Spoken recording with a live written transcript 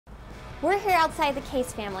We're here outside the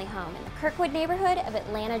Case family home in the Kirkwood neighborhood of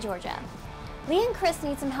Atlanta, Georgia. Lee and Chris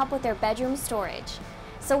need some help with their bedroom storage.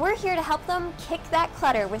 So we're here to help them kick that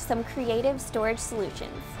clutter with some creative storage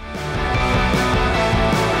solutions.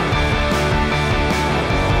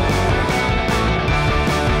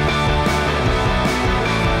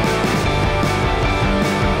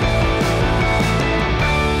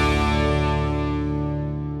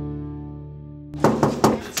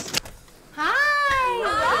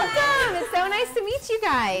 You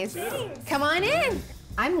guys. Come on in.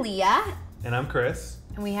 I'm Leah. And I'm Chris.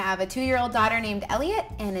 And we have a 2-year-old daughter named Elliot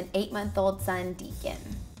and an 8-month-old son, Deacon.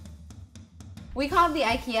 We called the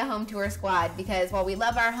IKEA Home Tour Squad because while we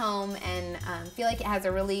love our home and feel like it has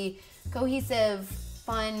a really cohesive,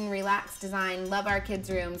 fun, relaxed design, love our kids'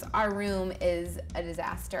 rooms, our room is a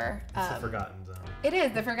disaster. It's the forgotten zone. It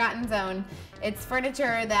is the forgotten zone. It's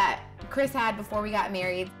furniture that Chris had before we got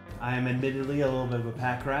married. I am admittedly a little bit of a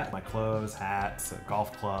pack rat. My clothes, hats,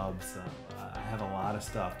 golf clubs. I have a lot of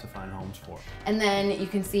stuff to find homes for. And then you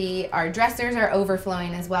can see our dressers are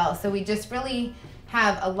overflowing as well. So we just really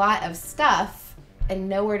have a lot of stuff and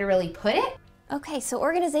nowhere to really put it. Okay, so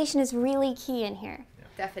organization is really key in here. Yeah.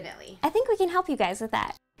 Definitely. I think we can help you guys with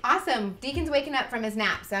that. Awesome. Deacon's waking up from his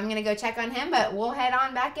nap, so I'm gonna go check on him, but we'll head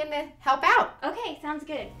on back in to help out. Okay, sounds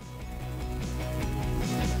good.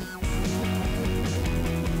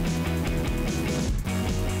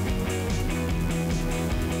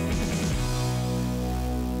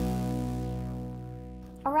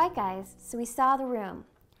 Alright guys, so we saw the room.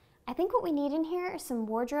 I think what we need in here are some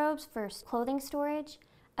wardrobes for clothing storage,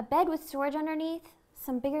 a bed with storage underneath,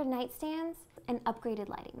 some bigger nightstands, and upgraded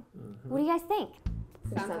lighting. What do you guys think?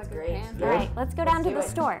 Sounds great. Alright, let's go down to the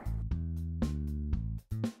store.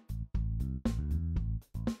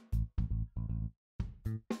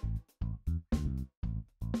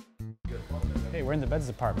 Hey, we're in the beds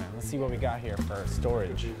department. Let's see what we got here for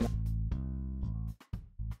storage.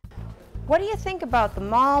 What do you think about the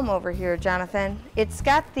malm over here, Jonathan? It's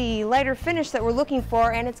got the lighter finish that we're looking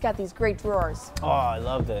for, and it's got these great drawers. Oh, I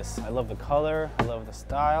love this. I love the color. I love the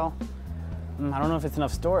style. I don't know if it's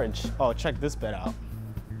enough storage. Oh, check this bed out.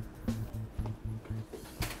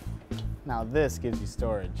 Now this gives you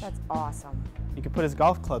storage. That's awesome. You can put his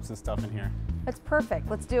golf clubs and stuff in here. That's perfect.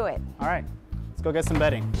 Let's do it. All right, let's go get some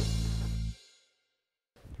bedding.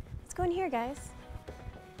 Let's go in here, guys.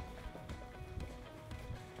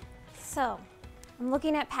 So, I'm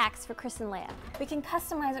looking at packs for Chris and Leia. We can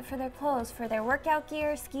customize it for their clothes, for their workout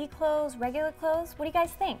gear, ski clothes, regular clothes. What do you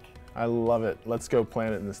guys think? I love it. Let's go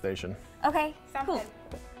plant it in the station. Okay, cool.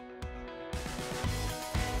 Good.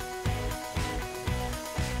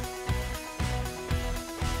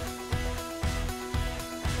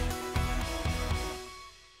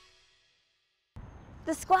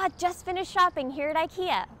 The squad just finished shopping here at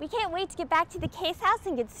IKEA. We can't wait to get back to the Case house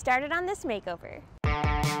and get started on this makeover.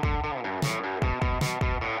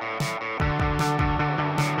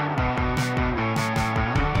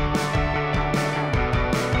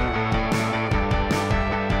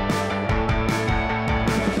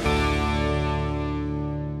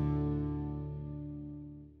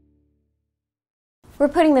 We're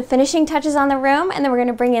putting the finishing touches on the room, and then we're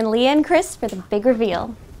gonna bring in Leah and Chris for the big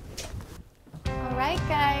reveal. All right,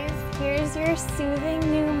 guys, here's your soothing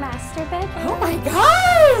new master bedroom. Oh my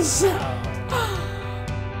gosh!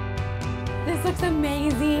 This looks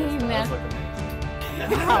amazing.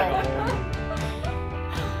 Wow.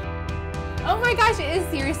 Oh my gosh, it is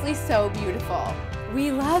seriously so beautiful.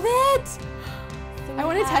 We love it. So I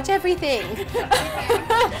want to touch everything.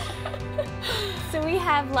 So we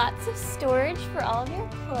have lots of storage for all of your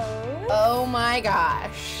clothes. Oh my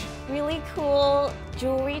gosh. Really cool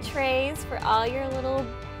jewelry trays for all your little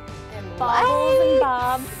baubles and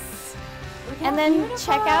bobs. And then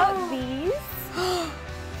check out these.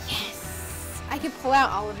 Yes! I can pull out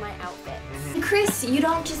all of my outfits. Chris, you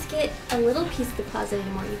don't just get a little piece of the closet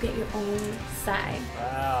anymore, you get your own side.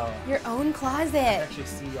 Wow. Your own I closet. actually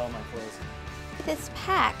see all my clothes. This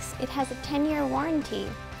PAX, it has a 10-year warranty.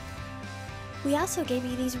 We also gave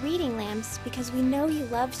you these reading lamps because we know you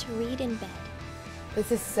love to read in bed.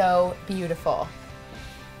 This is so beautiful.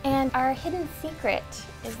 And our hidden secret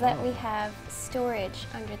is that we have storage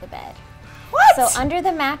under the bed. What? So under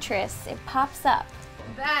the mattress, it pops up.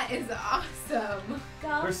 That is awesome.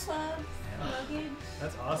 Golf clubs, luggage.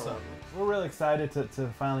 That's awesome. We're really excited to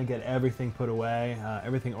finally get everything put away,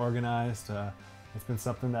 everything organized. It's been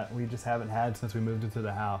something that we just haven't had since we moved into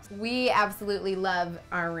the house. We absolutely love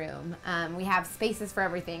our room. We have spaces for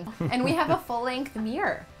everything. And we have a full-length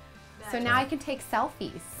mirror. So now I can take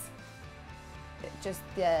selfies. Just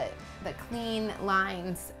the clean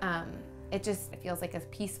lines It feels like a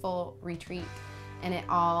peaceful retreat, and it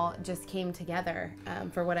all just came together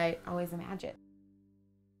for what I always imagined.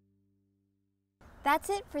 That's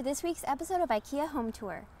it for this week's episode of IKEA Home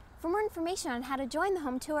Tour. For more information on how to join the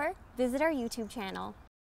home tour, visit our YouTube channel.